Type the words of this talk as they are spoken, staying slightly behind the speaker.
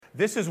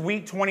This is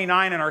week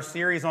 29 in our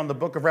series on the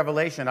book of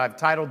Revelation. I've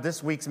titled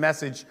this week's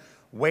message,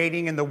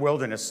 Waiting in the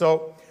Wilderness.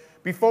 So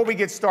before we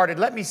get started,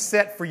 let me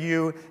set for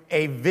you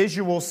a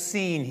visual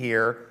scene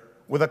here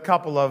with a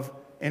couple of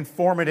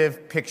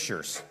informative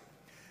pictures.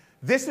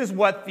 This is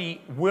what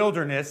the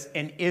wilderness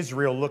in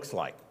Israel looks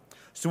like.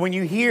 So when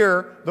you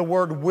hear the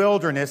word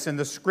wilderness in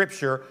the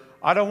scripture,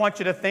 I don't want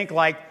you to think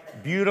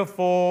like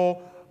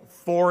beautiful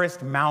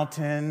forest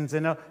mountains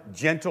and a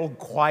gentle,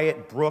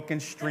 quiet brook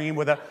and stream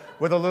with a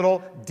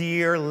little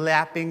deer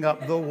lapping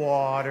up the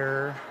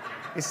water.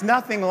 It's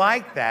nothing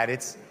like that.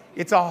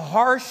 It's a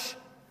harsh,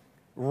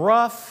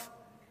 rough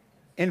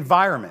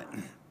environment.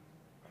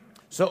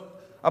 So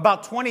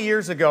about 20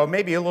 years ago,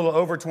 maybe a little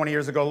over 20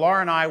 years ago, Laura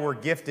and I were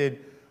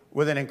gifted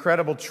with an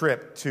incredible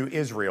trip to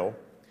Israel.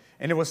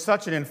 And it was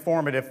such an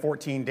informative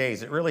 14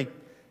 days. It really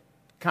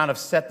kind of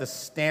set the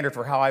standard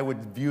for how I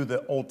would view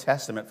the Old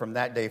Testament from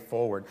that day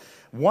forward.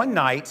 One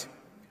night,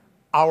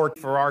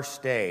 for our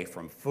stay,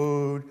 from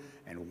food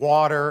and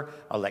water,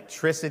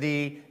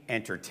 electricity,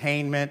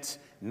 entertainment,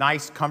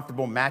 nice,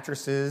 comfortable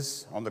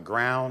mattresses on the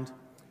ground.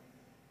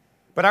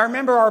 But I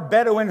remember our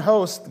Bedouin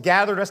host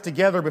gathered us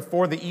together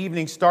before the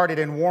evening started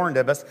and warned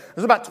of us.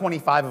 There's about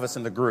 25 of us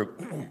in the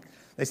group.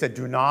 They said,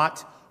 do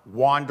not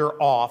wander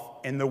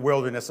off in the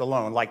wilderness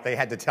alone, like they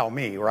had to tell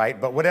me, right?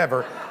 But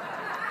whatever.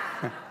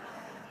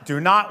 Do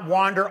not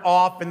wander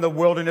off in the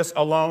wilderness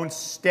alone.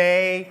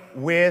 Stay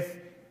with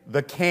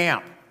the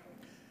camp.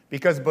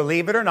 Because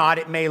believe it or not,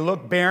 it may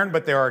look barren,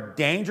 but there are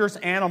dangerous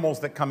animals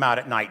that come out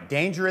at night,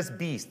 dangerous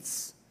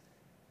beasts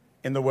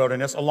in the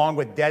wilderness, along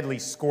with deadly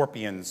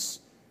scorpions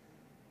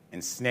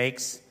and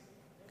snakes.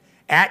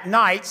 At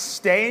night,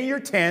 stay in your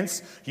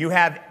tents. You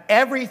have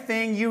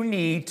everything you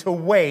need to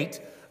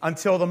wait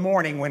until the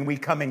morning when we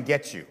come and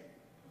get you.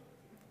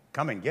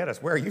 Come and get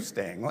us? Where are you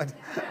staying? What?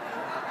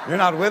 You're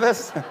not with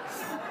us?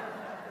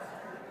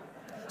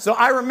 So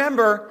I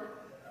remember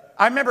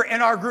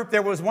in our group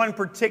there was one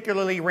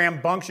particularly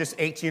rambunctious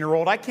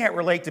 18-year-old. I can't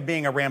relate to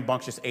being a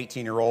rambunctious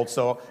 18-year-old,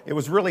 so it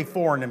was really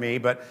foreign to me.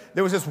 But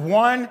there was this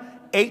one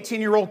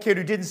 18-year-old kid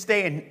who didn't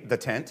stay in the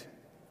tent.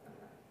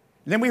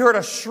 And then we heard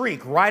a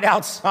shriek right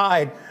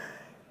outside,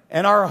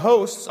 and our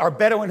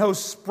Bedouin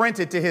hosts,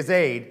 sprinted to his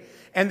aid,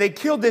 and they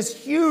killed this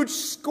huge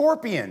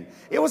scorpion.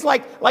 It was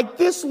like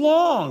this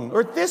long,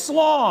 or this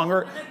long,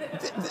 or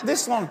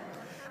this long.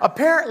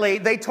 Apparently,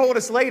 they told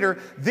us later,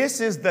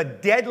 this is the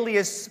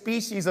deadliest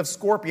species of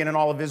scorpion in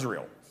all of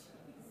Israel.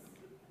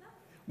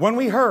 When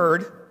we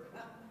heard,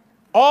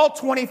 all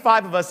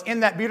 25 of us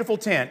in that beautiful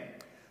tent,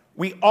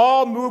 we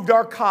all moved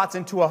our cots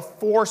into a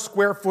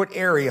 4-square-foot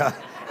area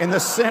in the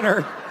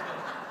center,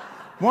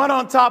 one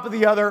on top of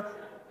the other,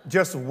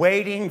 just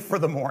waiting for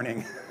the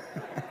morning.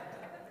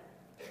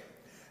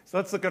 So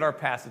let's look at our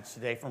passage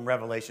today from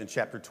Revelation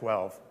chapter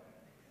 12.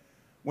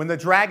 When the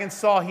dragon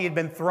saw he had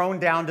been thrown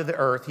down to the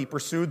earth, he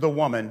pursued the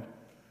woman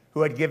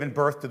who had given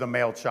birth to the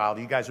male child.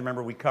 You guys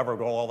remember we covered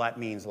what all that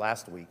means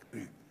last week.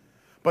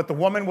 But the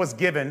woman was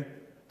given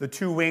the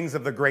 2 wings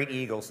of the great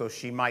eagle so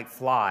she might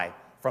fly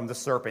from the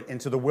serpent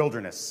into the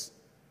wilderness,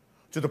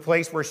 to the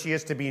place where she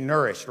is to be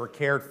nourished or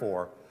cared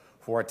for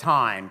a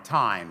time,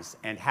 times,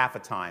 and half a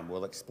time.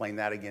 We'll explain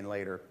that again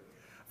later.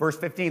 Verse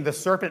 15, the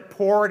serpent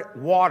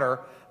poured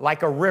water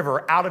like a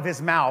river out of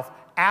his mouth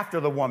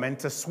after the woman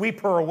to sweep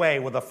her away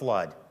with a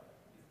flood.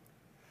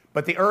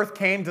 But the earth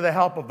came to the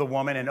help of the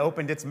woman and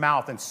opened its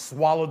mouth and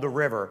swallowed the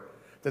river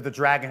that the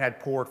dragon had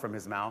poured from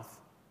his mouth.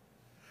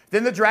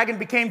 Then the dragon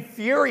became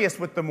furious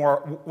with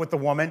the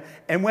woman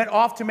and went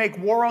off to make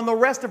war on the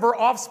rest of her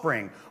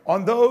offspring,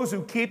 on those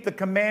who keep the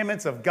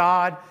commandments of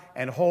God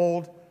and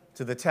hold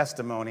to the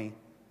testimony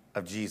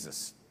of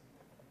Jesus.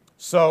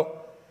 So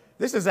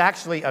this is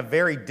actually a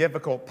very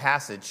difficult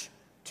passage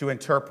to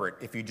interpret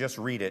if you just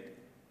read it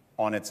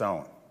on its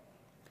own.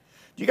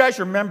 Do you guys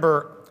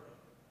remember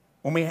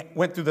when we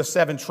went through the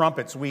 7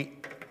 trumpets, we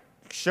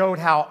showed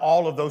how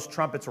all of those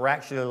trumpets were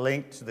actually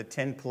linked to the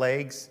 10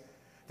 plagues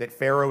that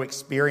Pharaoh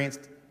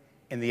experienced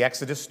in the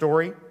Exodus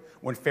story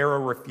when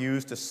Pharaoh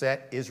refused to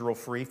set Israel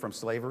free from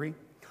slavery?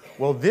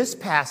 Well, this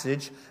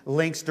passage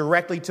links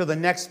directly to the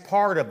next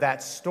part of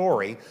that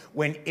story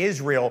when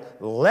Israel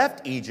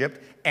left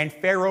Egypt and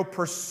Pharaoh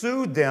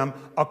pursued them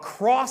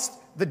across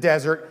the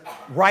desert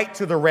right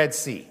to the Red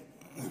Sea.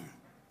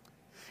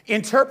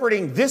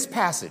 Interpreting this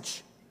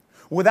passage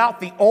without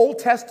the Old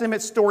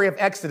Testament story of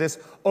Exodus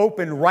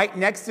open right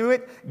next to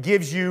it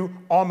gives you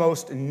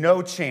almost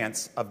no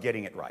chance of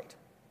getting it right.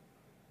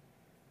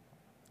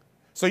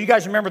 So you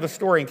guys remember the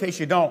story. In case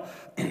you don't,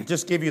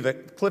 just give you the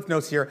cliff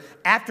notes here.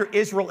 After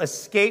Israel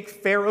escaped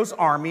Pharaoh's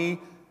army,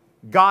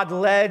 God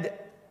led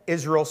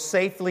Israel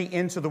safely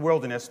into the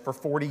wilderness for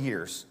 40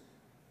 years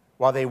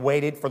while they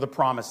waited for the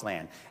promised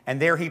land. And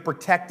there he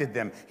protected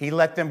them. He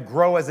let them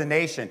grow as a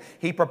nation.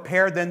 He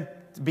prepared them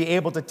to be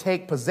able to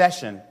take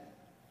possession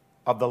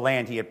of the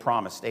land he had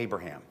promised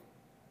Abraham.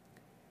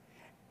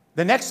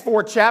 The next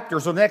 4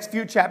 chapters, or the next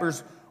few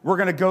chapters we're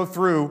going to go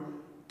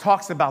through,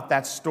 talks about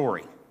that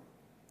story.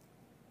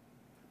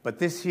 But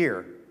this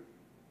here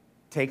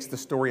takes the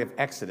story of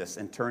Exodus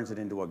and turns it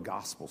into a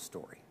gospel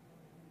story.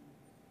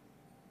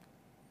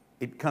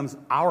 It becomes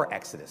our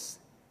Exodus,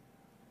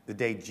 the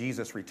day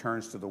Jesus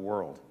returns to the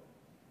world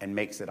and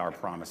makes it our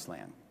promised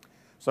land.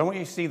 So I want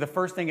you to see the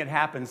first thing that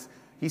happens.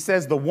 He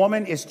says the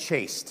woman is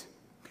chaste.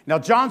 Now,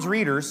 John's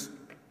readers,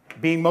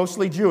 being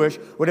mostly Jewish,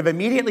 would have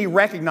immediately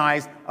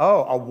recognized,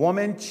 oh, a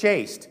woman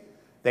chaste.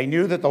 They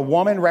knew that the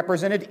woman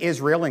represented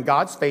Israel and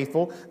God's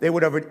faithful. They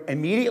would have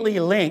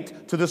immediately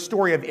linked to the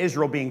story of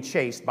Israel being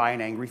chased by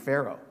an angry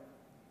Pharaoh.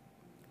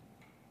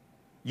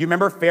 You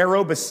remember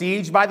Pharaoh,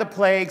 besieged by the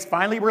plagues,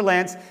 finally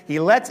relents. He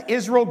lets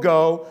Israel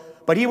go,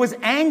 but he was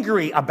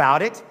angry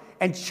about it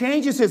and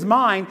changes his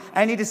mind,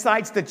 and he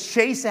decides to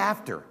chase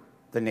after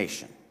the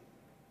nation.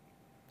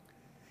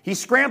 He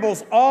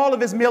scrambles all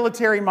of his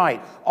military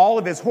might, all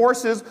of his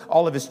horses,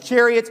 all of his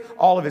chariots,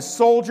 all of his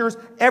soldiers,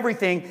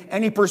 everything,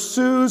 and he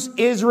pursues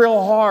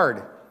Israel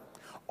hard,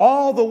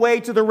 all the way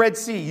to the Red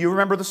Sea. You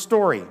remember the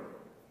story.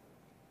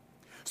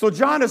 So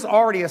John has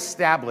already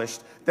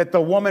established that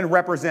the woman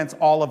represents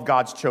all of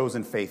God's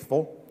chosen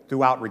faithful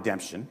throughout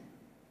redemption.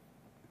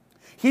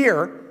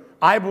 Here,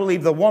 I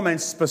believe the woman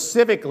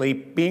specifically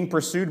being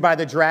pursued by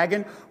the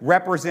dragon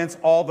represents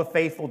all the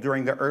faithful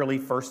during the early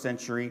 1st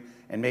century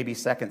and maybe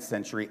 2nd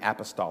century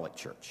apostolic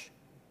church.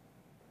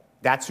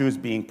 That's who's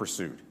being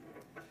pursued.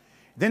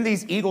 Then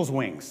these eagle's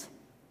wings.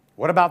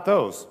 What about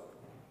those?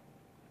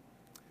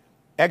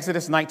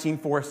 Exodus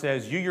 19:4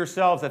 says, "You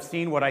yourselves have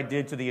seen what I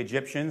did to the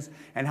Egyptians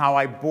and how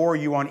I bore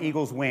you on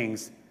eagle's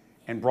wings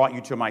and brought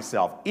you to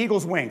myself."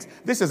 Eagle's wings.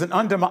 This is an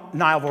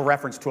undeniable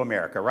reference to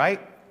America, right?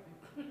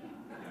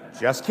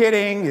 Just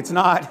kidding, it's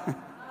not.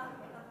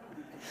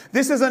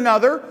 This is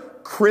another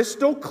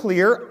crystal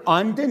clear,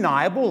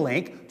 undeniable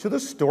link to the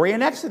story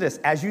in Exodus,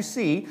 as you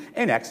see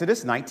in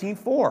Exodus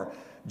 19:4.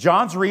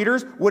 John's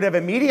readers would have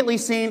immediately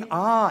seen,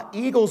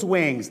 eagle's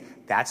wings.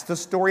 That's the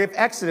story of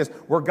Exodus,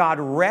 where God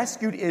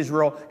rescued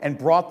Israel and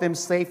brought them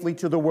safely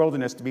to the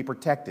wilderness to be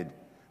protected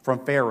from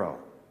Pharaoh.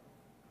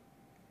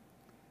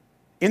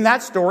 In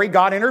that story,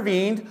 God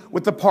intervened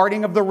with the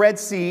parting of the Red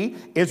Sea.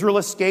 Israel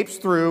escapes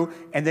through,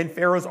 and then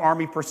Pharaoh's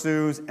army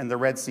pursues, and the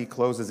Red Sea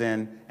closes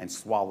in and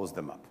swallows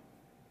them up.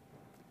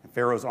 And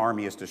Pharaoh's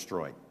army is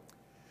destroyed.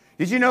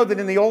 Did you know that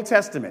in the Old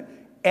Testament,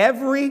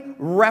 every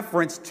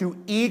reference to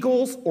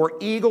eagles or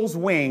eagle's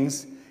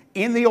wings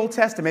in the Old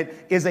Testament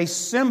is a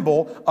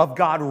symbol of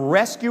God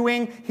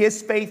rescuing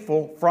his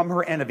faithful from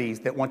her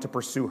enemies that want to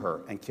pursue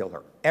her and kill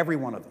her? Every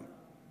one of them.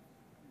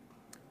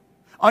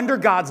 Under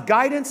God's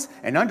guidance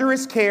and under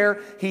his care,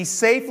 he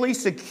safely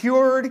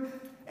secured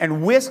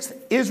and whisked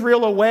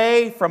Israel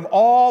away from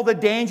all the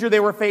danger they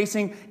were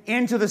facing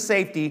into the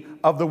safety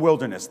of the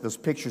wilderness, those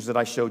pictures that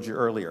I showed you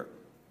earlier.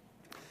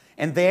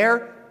 And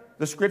there,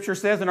 the scripture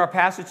says in our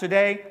passage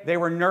today, they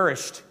were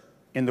nourished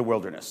in the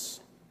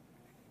wilderness.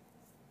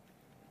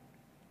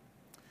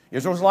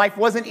 Israel's life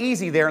wasn't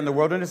easy there in the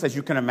wilderness, as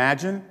you can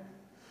imagine.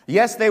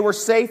 Yes, they were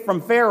safe from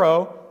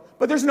Pharaoh,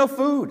 but there's no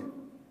food.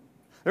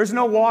 There's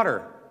no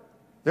water.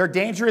 There are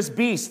dangerous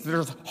beasts.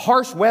 There's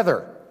harsh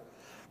weather.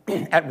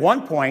 At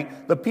one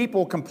point, the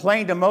people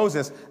complained to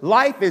Moses,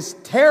 "Life is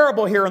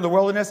terrible here in the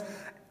wilderness.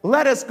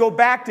 Let us go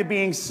back to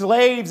being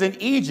slaves in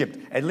Egypt.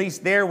 At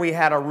least there we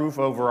had a roof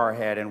over our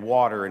head and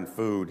water and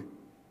food."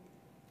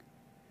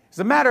 As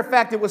a matter of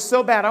fact, it was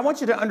so bad. I want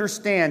you to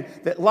understand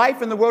that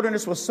life in the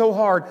wilderness was so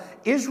hard.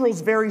 Israel's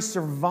very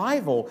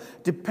survival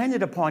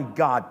depended upon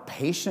God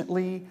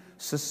patiently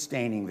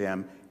sustaining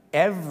them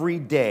every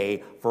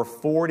day for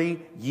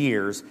 40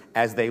 years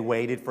as they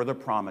waited for the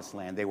promised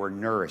land. They were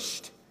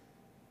nourished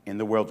in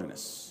the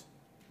wilderness.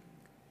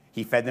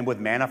 He fed them with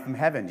manna from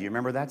heaven. Do you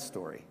remember that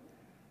story?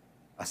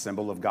 A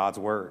symbol of God's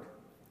word.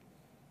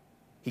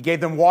 He gave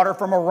them water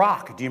from a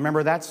rock. Do you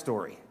remember that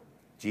story?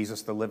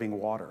 Jesus, the living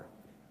water.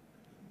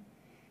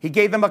 He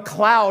gave them a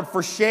cloud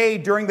for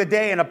shade during the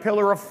day and a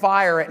pillar of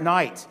fire at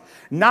night.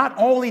 Not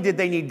only did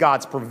they need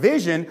God's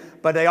provision,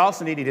 but they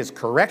also needed his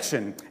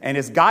correction and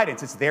his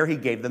guidance. It's there he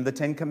gave them the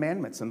 10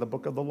 Commandments in the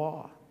book of the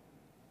law.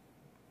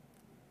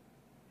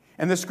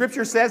 And the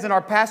scripture says in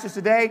our passage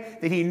today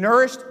that he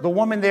nourished the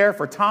woman there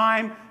for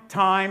time,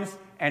 times,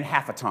 and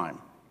half a time.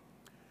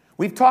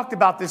 We've talked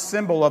about this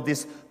symbol of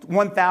this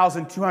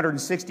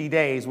 1,260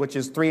 days, which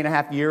is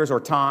 3.5 years, or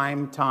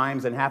time,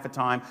 times, and half a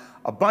time.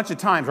 A bunch of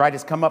times, right?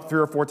 It's come up 3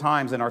 or 4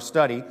 times in our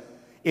study.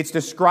 It's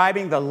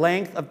describing the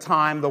length of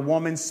time the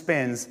woman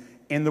spends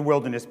in the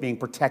wilderness being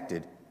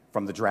protected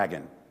from the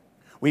dragon.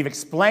 We've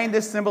explained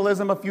this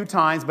symbolism a few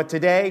times, but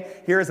today,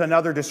 here's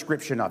another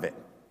description of it.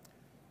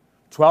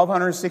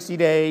 1,260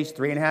 days,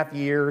 3.5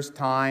 years,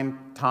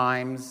 time,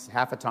 times,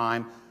 half a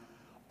time.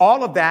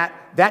 All of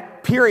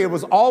that period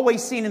was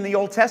always seen in the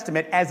Old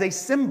Testament as a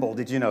symbol.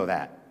 Did you know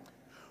that?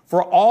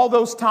 For all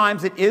those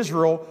times that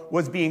Israel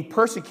was being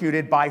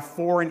persecuted by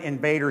foreign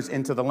invaders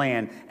into the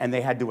land, and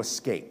they had to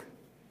escape.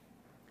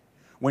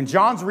 When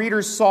John's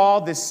readers saw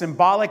this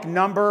symbolic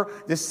number,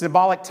 this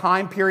symbolic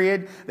time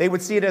period, they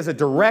would see it as a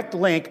direct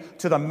link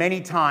to the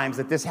many times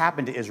that this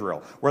happened to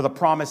Israel, where the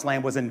promised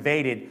land was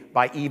invaded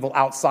by evil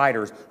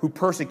outsiders who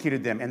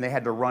persecuted them and they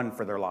had to run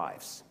for their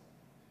lives.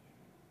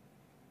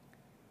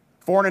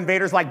 Foreign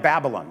invaders like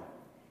Babylon,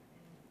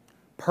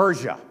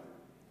 Persia,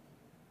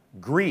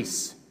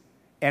 Greece,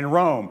 and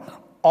Rome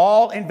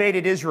all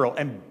invaded Israel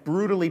and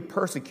brutally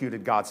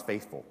persecuted God's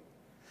faithful.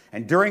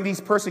 And during these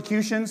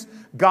persecutions,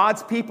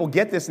 God's people,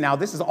 get this now,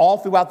 this is all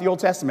throughout the Old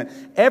Testament.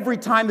 Every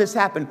time this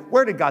happened,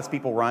 where did God's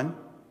people run?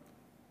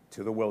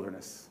 To the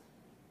wilderness,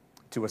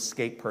 to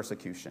escape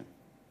persecution.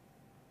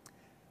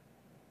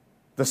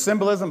 The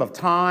symbolism of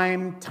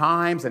time,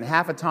 times, and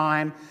half a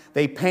time,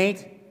 they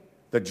paint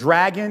the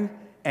dragon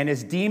and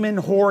his demon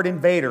horde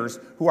invaders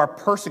who are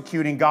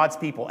persecuting God's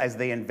people as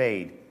they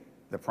invade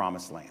the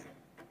promised land.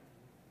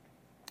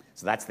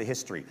 So that's the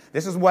history.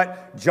 This is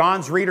what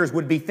John's readers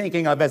would be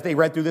thinking of as they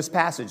read through this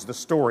passage, the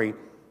story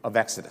of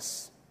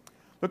Exodus.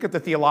 Look at the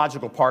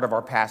theological part of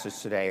our passage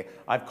today.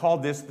 I've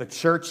called this the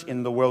church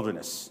in the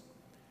wilderness.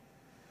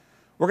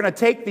 We're going to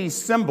take these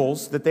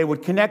symbols that they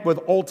would connect with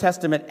Old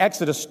Testament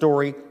Exodus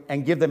story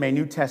and give them a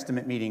New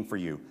Testament meaning for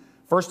you.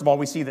 First of all,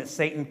 we see that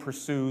Satan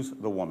pursues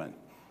the woman.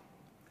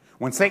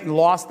 When Satan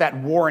lost that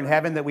war in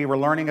heaven that we were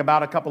learning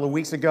about a couple of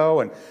weeks ago,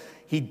 and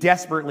he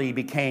desperately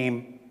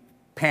became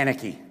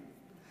panicky.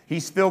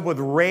 He's filled with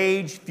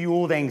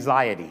rage-fueled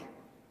anxiety.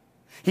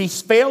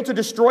 He's failed to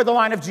destroy the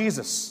line of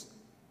Jesus.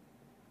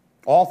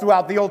 All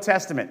throughout the Old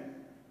Testament,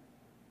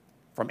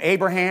 from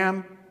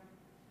Abraham,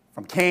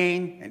 from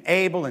Cain and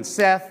Abel and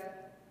Seth,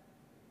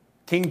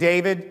 King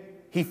David,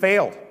 he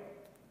failed.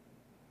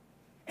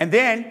 And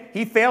then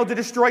he failed to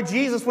destroy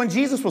Jesus when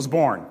Jesus was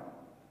born.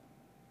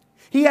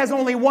 He has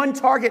only one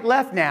target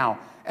left now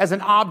as an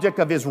object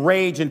of his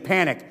rage and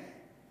panic.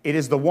 It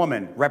is the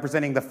woman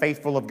representing the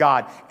faithful of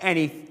God, and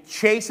he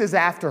chases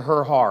after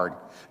her hard.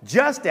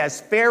 Just as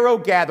Pharaoh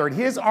gathered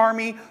his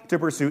army to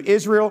pursue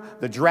Israel,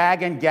 the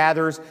dragon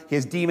gathers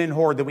his demon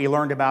horde that we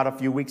learned about a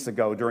few weeks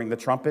ago during the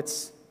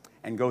trumpets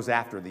and goes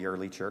after the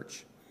early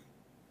church.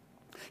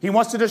 He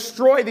wants to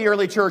destroy the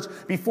early church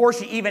before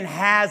she even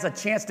has a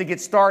chance to get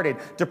started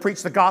to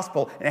preach the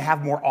gospel and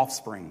have more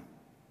offspring.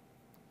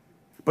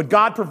 But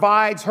God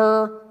provides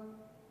her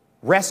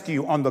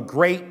rescue on the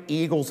great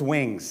eagle's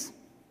wings.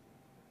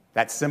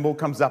 That symbol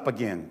comes up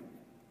again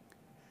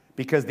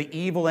because the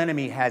evil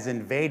enemy has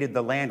invaded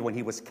the land when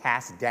he was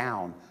cast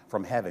down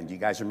from heaven. Do you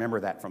guys remember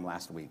that from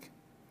last week?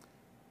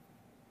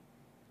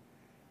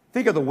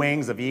 Think of the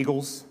wings of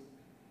eagles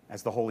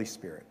as the Holy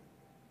Spirit,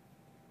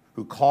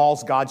 who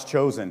calls God's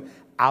chosen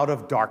out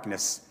of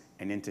darkness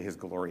and into his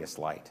glorious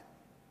light.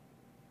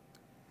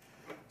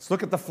 Let's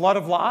look at the flood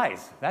of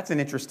lies. That's an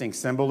interesting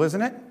symbol,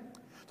 isn't it?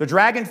 The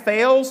dragon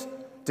fails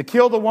to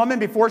kill the woman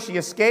before she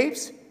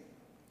escapes,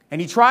 and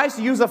he tries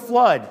to use a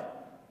flood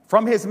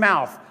from his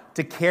mouth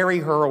to carry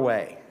her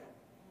away.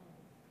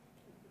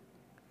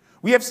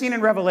 We have seen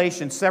in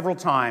Revelation several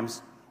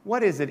times,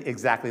 what is it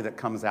exactly that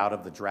comes out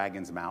of the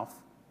dragon's mouth,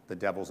 the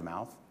devil's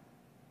mouth?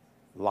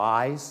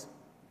 Lies,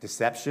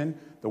 deception.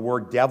 The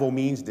word devil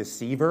means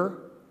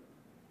deceiver.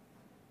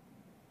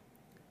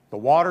 The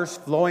waters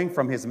flowing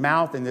from his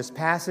mouth in this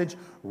passage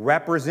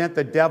represent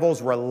the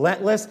devil's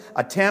relentless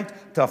attempt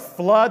to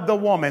flood the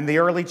woman, the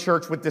early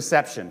church, with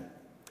deception.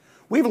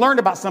 We've learned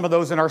about some of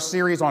those in our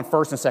series on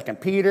 1st and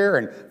 2nd Peter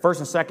and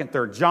 1st and 2nd,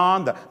 3rd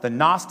John, the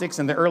Gnostics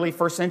in the early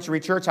first century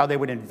church, how they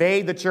would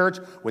invade the church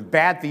with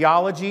bad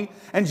theology.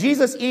 And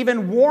Jesus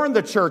even warned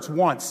the church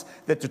once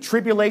that the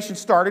tribulation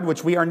started,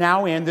 which we are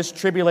now in, this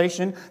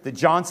tribulation that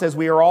John says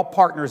we are all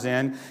partners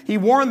in. He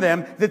warned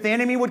them that the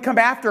enemy would come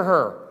after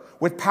her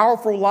with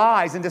powerful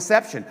lies and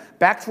deception.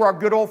 Back to our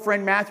good old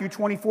friend Matthew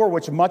 24,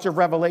 which much of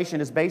Revelation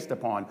is based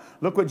upon.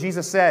 Look what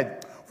Jesus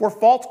said. For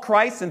false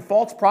Christs and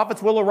false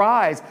prophets will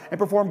arise and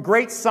perform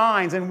great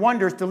signs and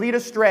wonders to lead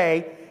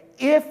astray,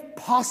 if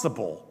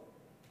possible,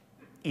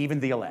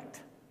 even the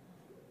elect.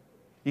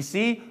 You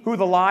see who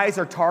the lies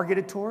are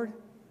targeted toward?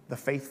 The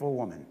faithful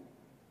woman.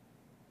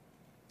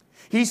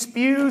 He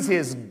spews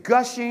his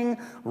gushing,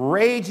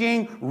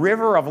 raging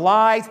river of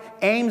lies,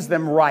 aims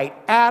them right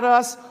at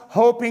us,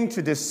 hoping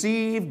to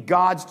deceive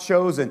God's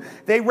chosen.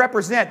 They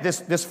represent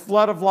this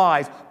flood of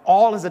lies,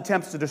 all his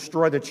attempts to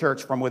destroy the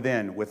church from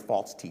within with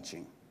false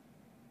teaching.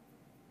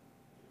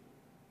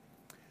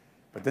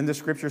 But then the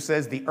scripture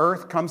says the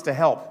earth comes to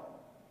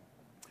help.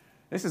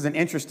 This is an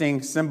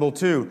interesting symbol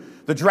too.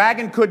 The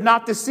dragon could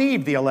not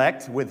deceive the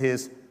elect with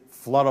his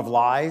flood of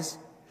lies.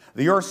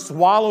 The earth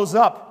swallows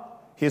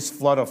up his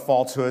flood of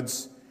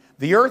falsehoods.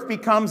 The earth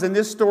becomes, in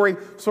this story,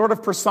 sort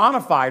of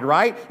personified,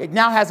 right? It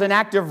now has an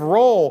active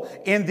role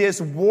in this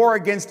war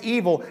against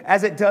evil,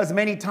 as it does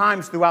many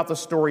times throughout the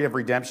story of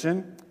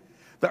redemption.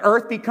 The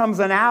earth becomes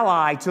an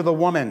ally to the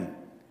woman.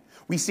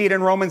 We see it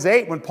in Romans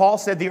 8 when Paul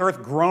said the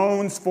earth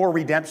groans for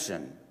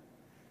redemption.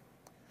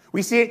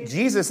 We see it,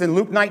 Jesus in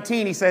Luke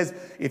 19, he says,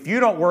 if you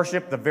don't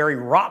worship, the very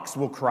rocks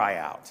will cry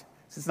out.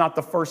 This is not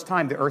the first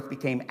time the earth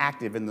became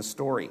active in the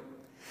story.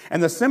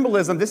 And the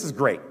symbolism, this is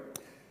great.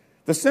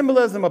 The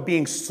symbolism of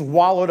being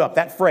swallowed up,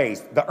 that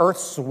phrase, the earth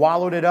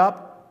swallowed it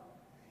up,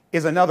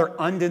 is another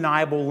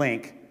undeniable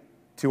link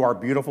to our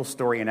beautiful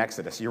story in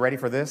Exodus. You ready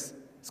for this?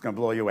 It's going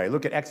to blow you away.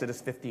 Look at Exodus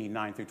 15,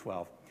 9 through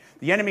 12.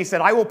 The enemy said,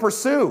 I will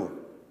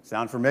pursue.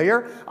 Sound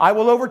familiar? I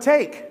will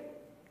overtake.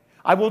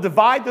 I will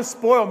divide the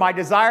spoil. My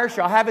desire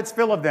shall have its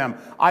fill of them.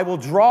 I will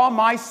draw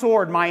my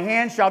sword. My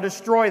hand shall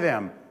destroy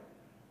them.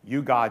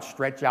 You, God,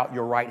 stretch out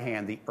your right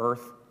hand. The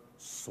earth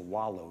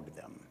swallowed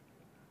them.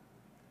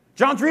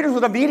 John's readers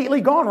was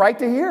immediately gone right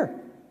to here.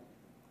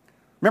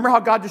 Remember how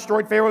God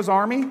destroyed Pharaoh's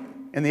army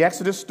in the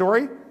Exodus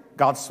story?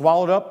 God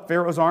swallowed up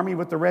Pharaoh's army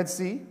with the Red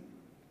Sea.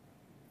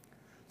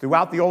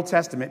 Throughout the Old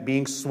Testament,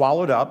 being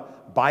swallowed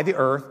up by the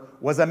earth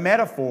was a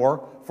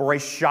metaphor for a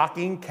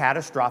shocking,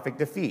 catastrophic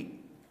defeat.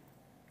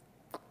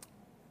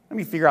 Let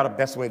me figure out a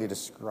best way to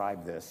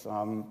describe this.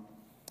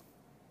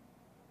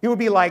 It would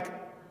be like,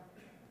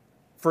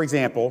 for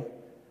example,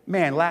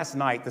 man, last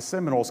night the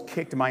Seminoles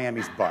kicked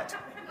Miami's butt.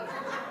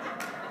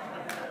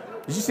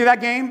 Did you see that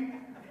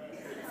game?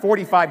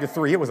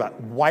 45-3. It was a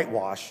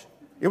whitewash.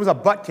 It was a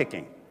butt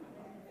kicking.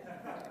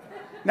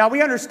 Now,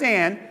 we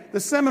understand the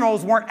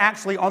Seminoles weren't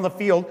actually on the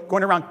field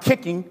going around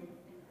kicking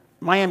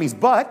Miami's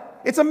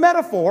butt. It's a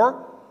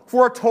metaphor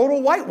for a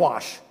total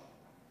whitewash,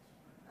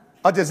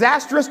 a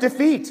disastrous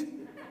defeat,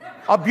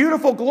 a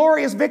beautiful,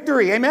 glorious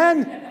victory.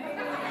 Amen?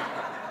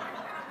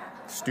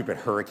 Stupid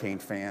Hurricane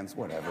fans,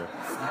 whatever.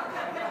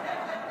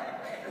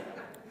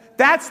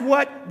 That's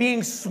what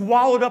being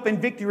swallowed up in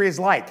victory is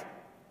like.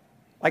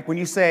 Like when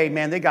you say,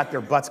 man, they got their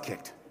butts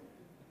kicked.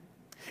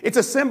 It's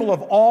a symbol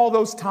of all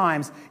those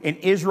times in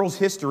Israel's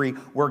history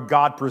where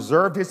God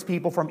preserved his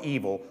people from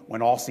evil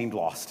when all seemed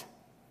lost.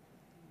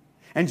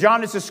 And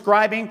John is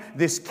describing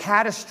this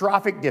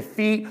catastrophic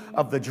defeat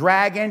of the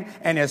dragon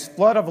and his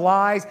flood of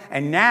lies.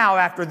 And now,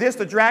 after this,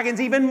 the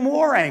dragon's even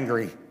more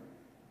angry.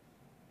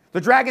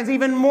 The dragon's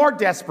even more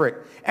desperate.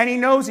 And he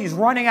knows he's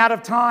running out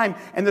of time.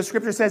 And the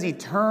scripture says he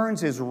turns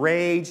his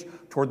rage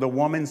toward the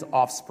woman's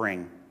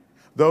offspring.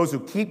 Those who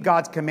keep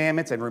God's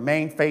commandments and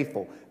remain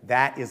faithful.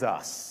 That is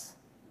us.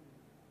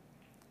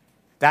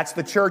 That's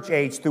the church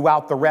age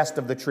throughout the rest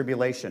of the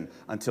tribulation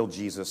until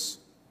Jesus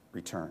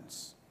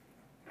returns.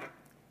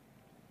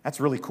 That's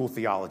really cool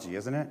theology,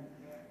 isn't it?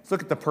 Let's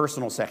look at the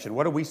personal section.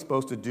 What are we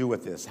supposed to do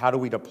with this? How do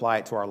we apply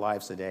it to our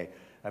lives today?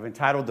 I've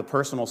entitled the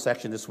personal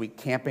section this week,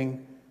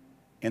 Camping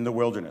in the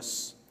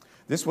Wilderness.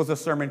 This was a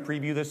sermon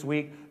preview this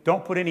week.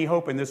 Don't put any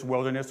hope in this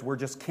wilderness. We're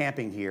just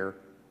camping here,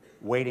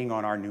 waiting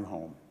on our new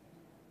home.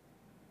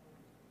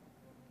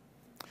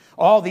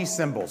 All these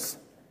symbols,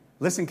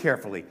 listen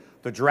carefully.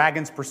 The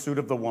dragon's pursuit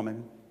of the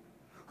woman,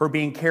 her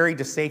being carried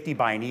to safety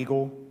by an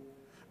eagle,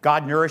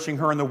 God nourishing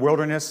her in the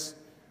wilderness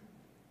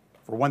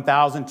for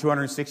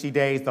 1,260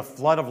 days, the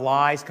flood of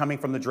lies coming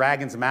from the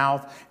dragon's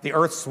mouth, the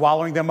earth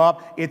swallowing them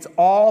up. It's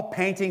all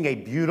painting a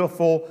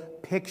beautiful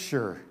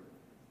picture.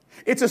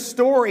 It's a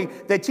story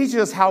that teaches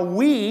us how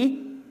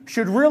we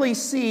should really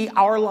see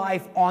our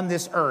life on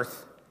this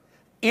earth,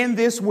 in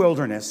this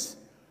wilderness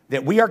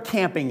that we are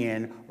camping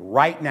in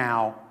right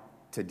now,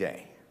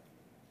 today.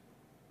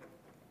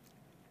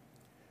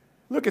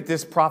 Look at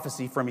this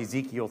prophecy from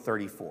Ezekiel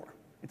 34.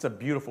 It's a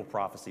beautiful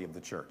prophecy of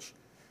the church.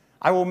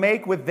 I will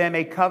make with them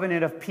a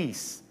covenant of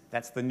peace.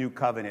 That's the new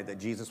covenant that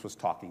Jesus was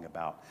talking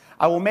about.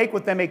 I will make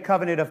with them a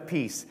covenant of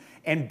peace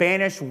and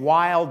banish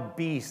wild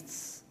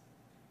beasts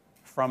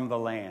from the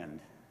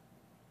land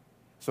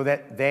so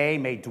that they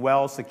may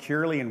dwell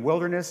securely in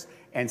wilderness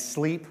and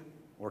sleep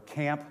or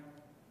camp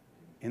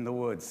in the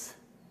woods.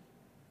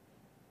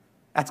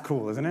 That's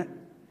cool, isn't it?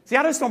 See,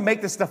 I just don't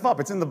make this stuff up.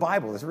 It's in the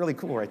Bible. It's really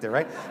cool right there,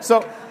 right?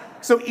 So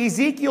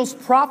Ezekiel's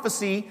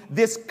prophecy,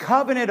 this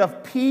covenant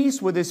of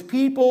peace with his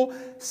people,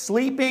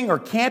 sleeping or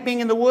camping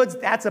in the woods,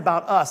 that's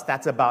about us.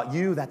 That's about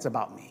you. That's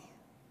about me.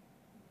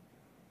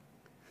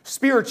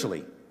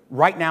 Spiritually,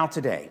 right now,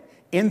 today,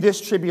 in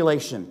this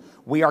tribulation,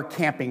 we are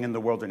camping in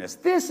the wilderness.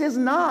 This is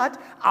not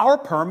our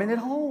permanent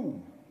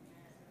home.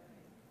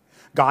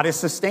 God is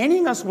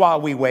sustaining us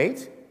while we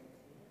wait.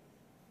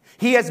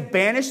 He has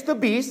banished the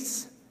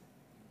beasts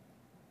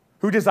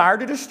who desire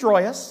to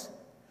destroy us.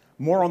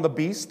 More on the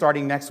beasts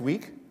starting next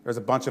week. There's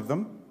a bunch of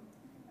them.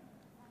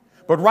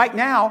 But right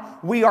now,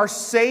 we are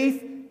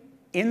safe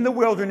in the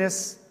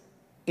wilderness,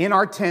 in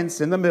our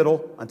tents in the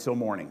middle until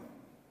morning.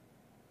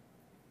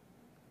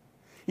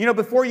 You know,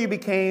 before you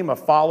became a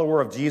follower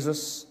of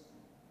Jesus,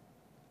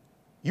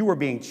 you were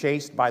being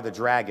chased by the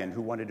dragon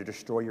who wanted to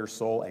destroy your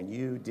soul, and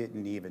you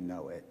didn't even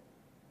know it.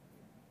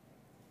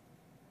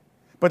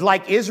 But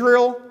like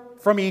Israel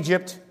from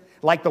Egypt,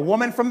 like the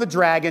woman from the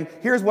dragon,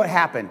 here's what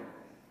happened.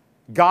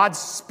 God's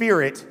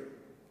Spirit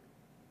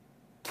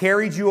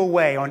carried you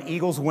away on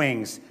eagle's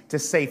wings to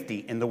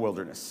safety in the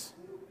wilderness.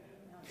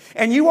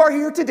 And you are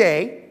here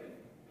today,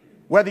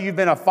 whether you've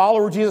been a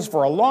follower of Jesus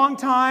for a long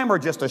time or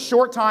just a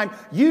short time,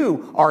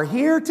 you are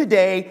here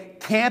today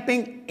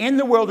camping in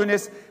the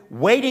wilderness,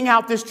 waiting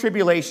out this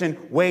tribulation,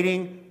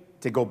 waiting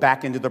to go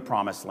back into the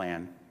promised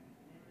land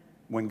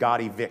when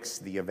God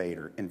evicts the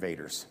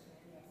invaders.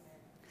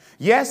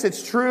 Yes,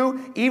 it's true.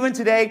 Even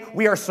today,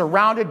 we are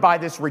surrounded by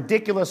this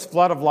ridiculous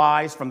flood of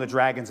lies from the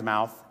dragon's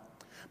mouth.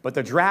 But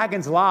the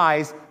dragon's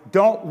lies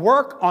don't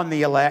work on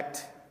the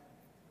elect.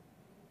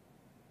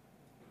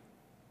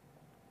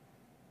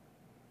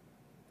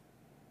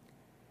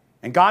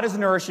 And God is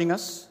nourishing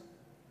us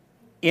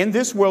in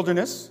this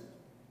wilderness,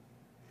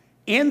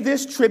 in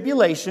this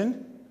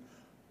tribulation,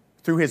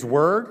 through his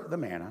word, the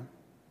manna,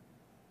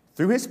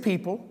 through his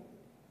people,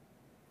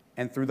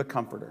 and through the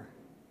Comforter,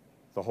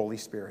 the Holy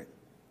Spirit.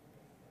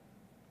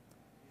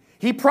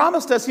 He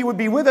promised us he would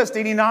be with us,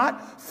 did he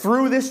not?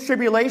 Through this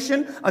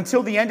tribulation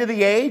until the end of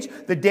the age,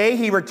 the day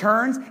he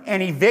returns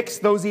and evicts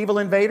those evil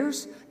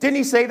invaders. Didn't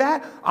he say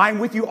that? I'm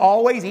with you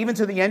always, even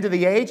to the end of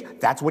the age.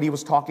 That's what he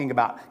was talking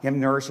about, him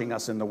nourishing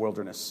us in the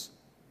wilderness.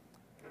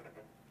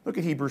 Look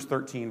at Hebrews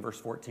 13, verse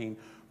 14.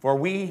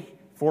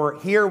 For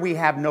here we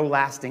have no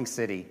lasting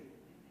city,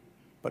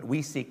 but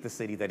we seek the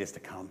city that is to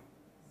come.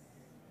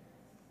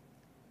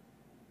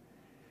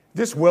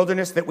 This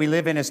wilderness that we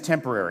live in is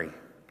temporary.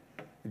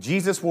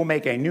 Jesus will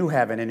make a new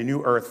heaven and a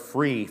new earth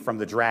free from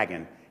the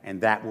dragon,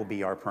 and that will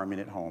be our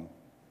permanent home.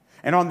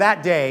 And on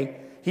that day,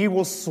 he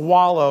will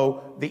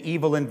swallow the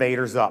evil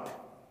invaders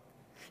up.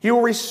 He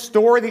will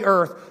restore the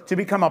earth to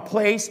become a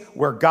place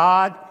where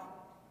God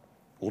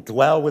will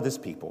dwell with his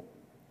people.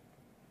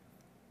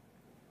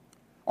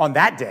 On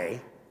that day,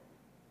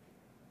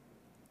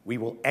 we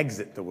will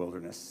exit the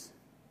wilderness.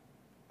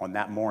 On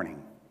that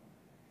morning,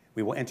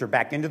 we will enter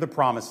back into the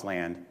promised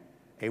land,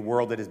 a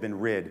world that has been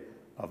rid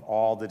of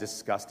all the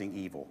disgusting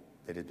evil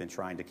that has been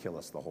trying to kill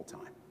us the whole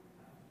time.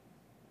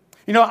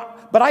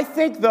 But I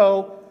think,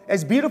 though,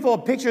 as beautiful a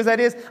picture as that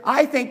is,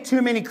 I think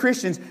too many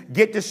Christians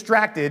get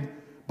distracted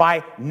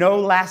by no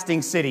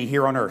lasting city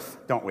here on earth,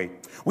 don't we?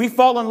 We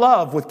fall in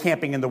love with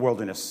camping in the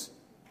wilderness.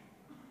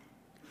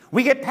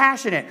 We get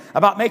passionate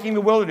about making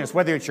the wilderness,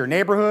 whether it's your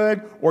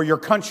neighborhood or your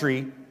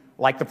country,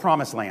 like the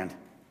promised land.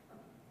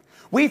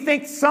 We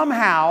think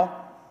somehow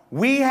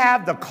we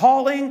have the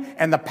calling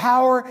and the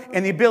power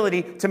and the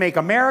ability to make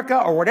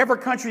America or whatever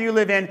country you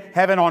live in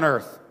heaven on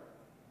earth.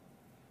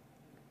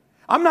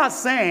 I'm not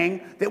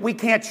saying that we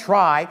can't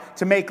try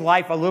to make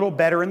life a little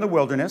better in the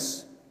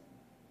wilderness.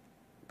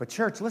 But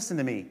church, listen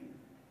to me.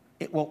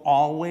 It will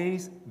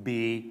always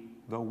be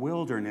the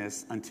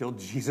wilderness until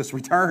Jesus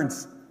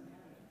returns.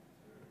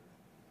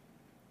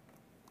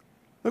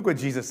 Look what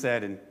Jesus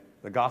said in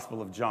the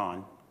Gospel of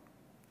John.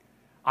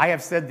 I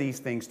have said these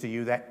things to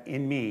you that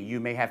in me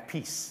you may have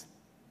peace.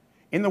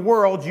 In the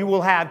world you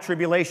will have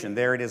tribulation.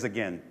 There it is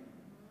again.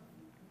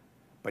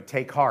 But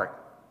take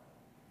heart.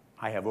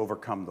 I have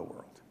overcome the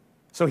world.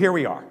 So here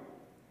we are.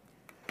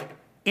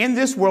 In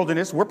this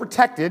wilderness, we're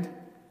protected,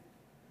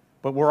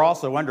 but we're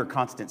also under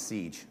constant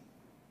siege.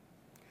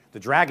 The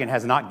dragon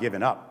has not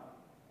given up.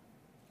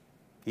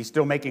 He's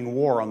still making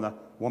war on the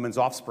woman's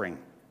offspring.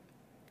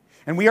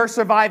 And we are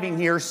surviving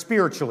here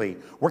spiritually.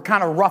 We're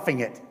kind of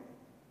roughing it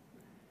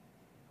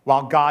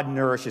while God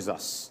nourishes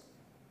us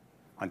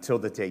until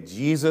the day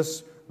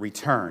Jesus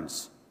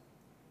returns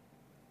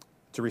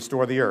to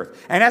restore the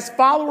earth. And as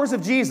followers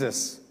of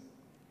Jesus,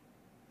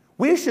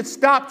 we should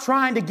stop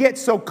trying to get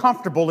so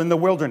comfortable in the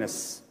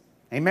wilderness.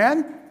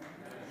 Amen?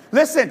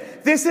 Listen,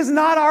 this is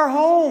not our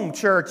home,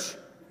 church.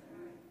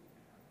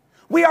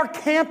 We are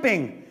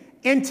camping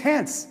in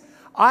tents.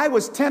 I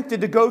was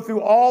tempted to go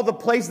through all the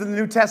places in the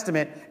New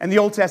Testament and the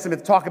Old Testament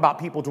to talk about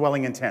people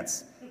dwelling in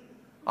tents.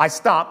 I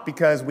stopped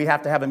because we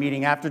have to have a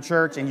meeting after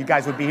church, and you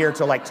guys would be here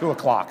till like 2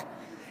 o'clock.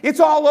 It's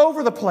all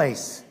over the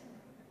place.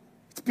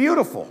 It's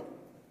beautiful.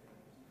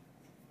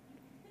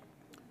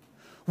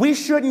 We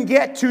shouldn't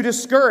get too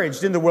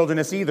discouraged in the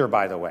wilderness either,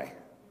 by the way.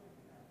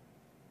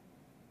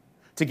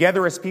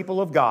 Together as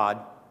people of God,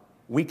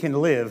 we can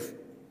live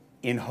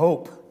in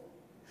hope.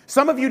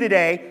 Some of you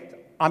today,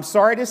 I'm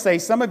sorry to say,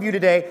 some of you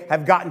today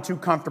have gotten too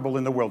comfortable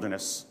in the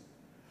wilderness.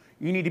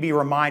 You need to be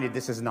reminded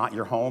this is not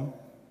your home.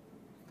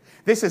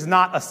 This is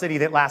not a city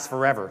that lasts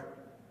forever.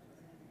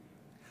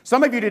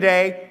 Some of you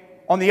today,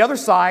 on the other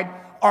side,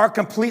 are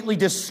completely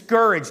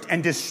discouraged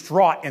and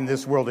distraught in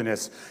this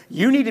wilderness.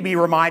 You need to be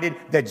reminded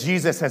that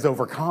Jesus has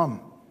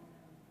overcome.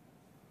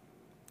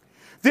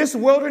 This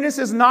wilderness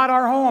is not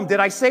our home. Did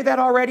I say that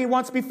already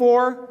once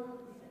before?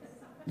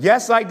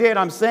 Yes, I did.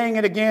 I'm saying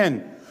it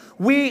again.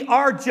 We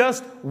are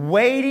just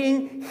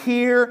waiting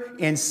here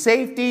in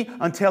safety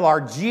until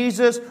our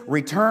Jesus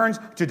returns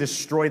to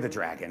destroy the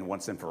dragon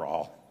once and for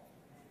all.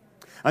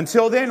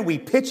 Until then, we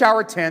pitch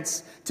our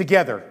tents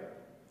together.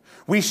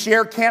 We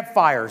share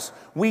campfires.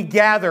 We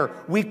gather.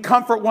 We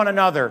comfort one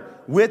another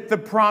with the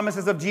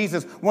promises of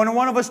Jesus. When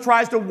one of us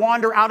tries to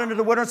wander out into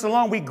the wilderness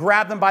alone, we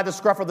grab them by the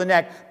scruff of the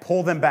neck,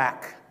 pull them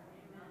back.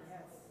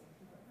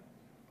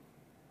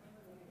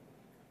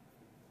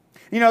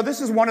 You know,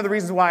 this is one of the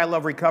reasons why I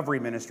love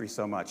recovery ministry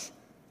so much.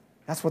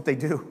 That's what they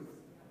do.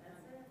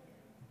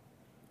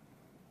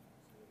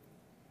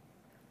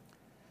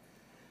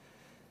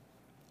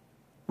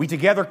 We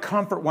together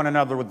comfort one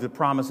another with the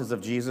promises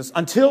of Jesus.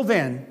 Until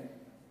then,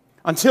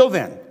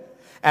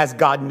 as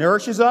God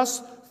nourishes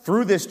us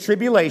through this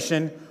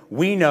tribulation,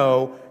 we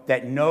know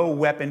that no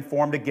weapon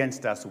formed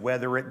against us,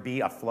 whether it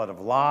be a flood of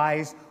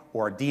lies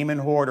or a demon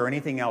horde or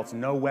anything else,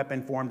 no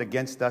weapon formed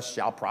against us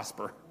shall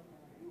prosper.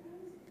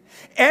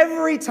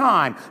 Every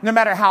time, no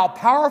matter how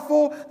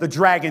powerful the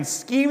dragon's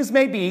schemes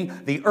may be,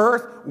 the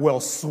earth will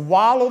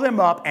swallow them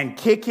up and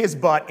kick his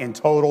butt in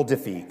total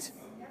defeat.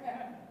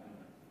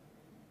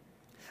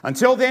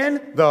 Until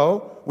then,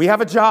 though, we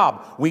have a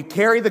job. We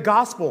carry the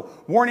gospel,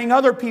 warning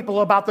other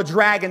people about the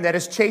dragon that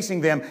is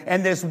chasing them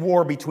and this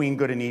war between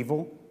good and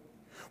evil.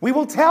 We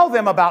will tell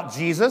them about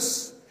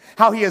Jesus,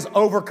 how he has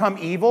overcome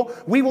evil.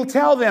 We will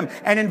tell them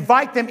and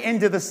invite them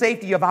into the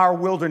safety of our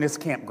wilderness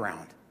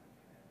campground,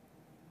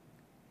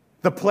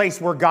 the place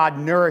where God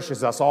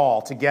nourishes us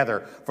all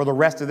together for the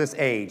rest of this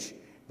age,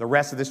 the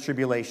rest of this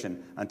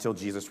tribulation until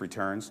Jesus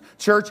returns.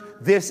 Church,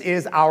 this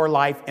is our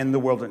life in the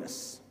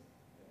wilderness.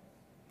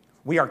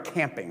 We are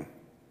camping.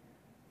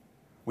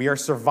 We are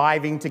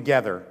surviving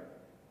together,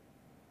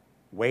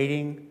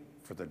 waiting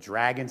for the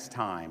dragon's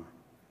time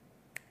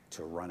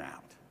to run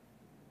out.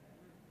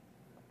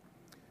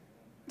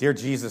 Dear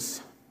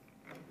Jesus,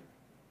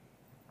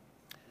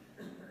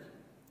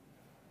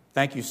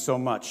 thank you so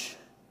much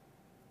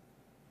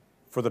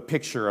for the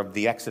picture of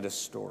the Exodus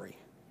story.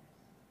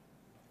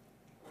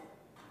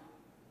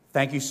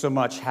 Thank you so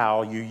much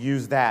how you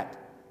use that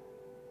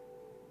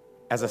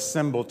as a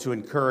symbol to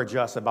encourage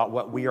us about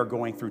what we are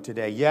going through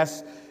today.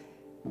 Yes,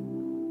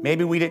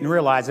 maybe we didn't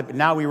realize it, but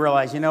now we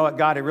realize, you know what,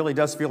 God, it really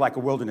does feel like a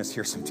wilderness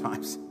here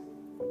sometimes.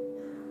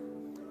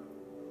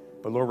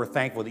 But Lord, we're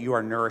thankful that you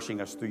are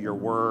nourishing us through your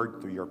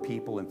word, through your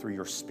people, and through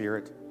your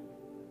spirit.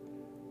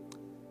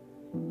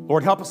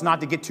 Lord, help us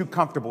not to get too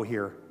comfortable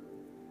here.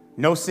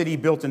 No city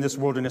built in this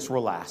wilderness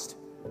will last,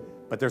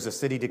 but there's a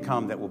city to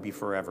come that will be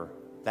forever,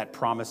 that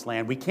promised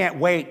land. We can't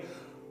wait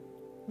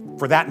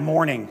for that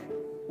morning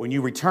when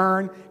you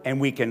return and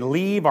we can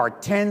leave our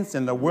tents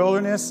in the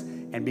wilderness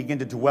and begin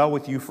to dwell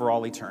with you for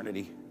all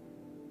eternity.